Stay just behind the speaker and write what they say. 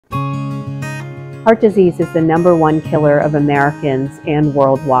Heart disease is the #1 killer of Americans and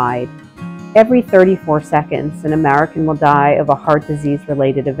worldwide. Every 34 seconds, an American will die of a heart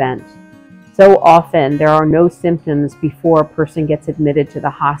disease-related event. So often, there are no symptoms before a person gets admitted to the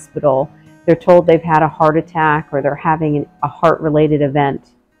hospital. They're told they've had a heart attack or they're having a heart-related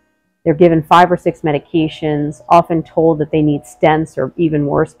event. They're given 5 or 6 medications, often told that they need stents or even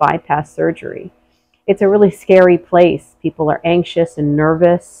worse, bypass surgery. It's a really scary place. People are anxious and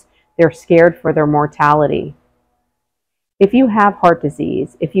nervous. They're scared for their mortality. If you have heart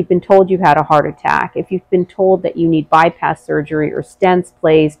disease, if you've been told you've had a heart attack, if you've been told that you need bypass surgery or stents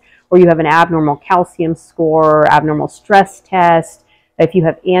placed, or you have an abnormal calcium score, or abnormal stress test, if you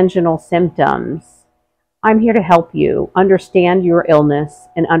have anginal symptoms, I'm here to help you understand your illness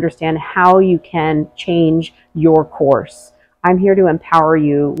and understand how you can change your course. I'm here to empower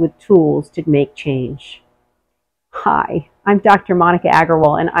you with tools to make change. Hi, I'm Dr. Monica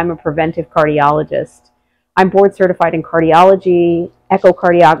Agarwal, and I'm a preventive cardiologist. I'm board certified in cardiology,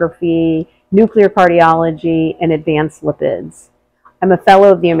 echocardiography, nuclear cardiology, and advanced lipids. I'm a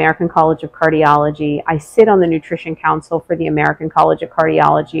fellow of the American College of Cardiology. I sit on the Nutrition Council for the American College of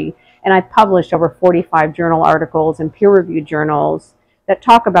Cardiology, and I've published over 45 journal articles and peer-reviewed journals that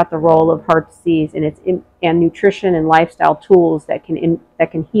talk about the role of heart disease and nutrition and lifestyle tools that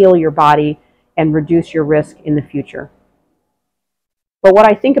can heal your body and reduce your risk in the future. But what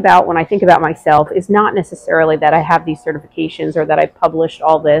I think about when I think about myself is not necessarily that I have these certifications or that I published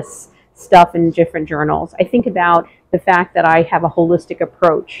all this stuff in different journals. I think about the fact that I have a holistic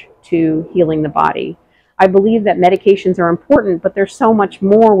approach to healing the body. I believe that medications are important, but there's so much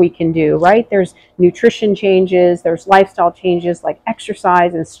more we can do, right? There's nutrition changes, there's lifestyle changes like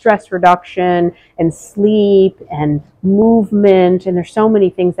exercise and stress reduction and sleep and movement, and there's so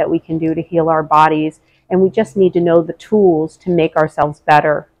many things that we can do to heal our bodies, and we just need to know the tools to make ourselves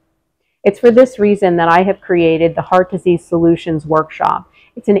better. It's for this reason that I have created the Heart Disease Solutions Workshop.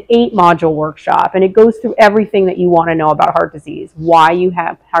 It's an 8-module workshop, and it goes through everything that you want to know about heart disease, why you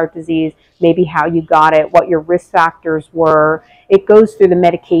have heart disease, maybe how you got it, what your risk factors were. It goes through the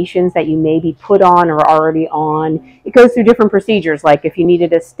medications that you may be put on or already on. It goes through different procedures, like if you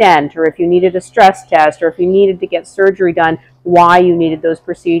needed a stent or if you needed a stress test or if you needed to get surgery done, why you needed those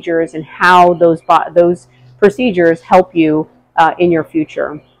procedures and how those procedures help you in your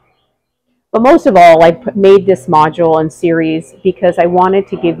future. But most of all, I made this module and series because I wanted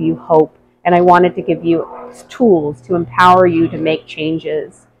to give you hope, and I wanted to give you tools to empower you to make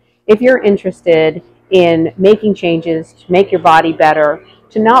changes. If you're interested in making changes to make your body better,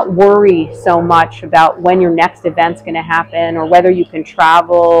 to not worry so much about when your next event's going to happen or whether you can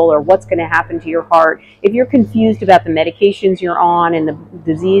travel or what's going to happen to your heart, if you're confused about the medications you're on and the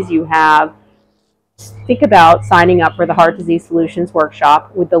disease you have, think about signing up for the Heart Disease Solutions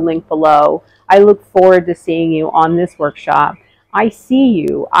Workshop with the link below. I look forward to seeing you on this workshop. I see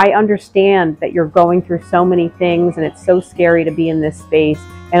you. I understand that you're going through so many things and it's so scary to be in this space,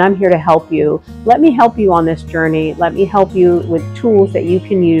 and I'm here to help you. Let me help you on this journey. Let me help you with tools that you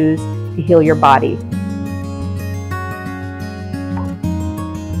can use to heal your body.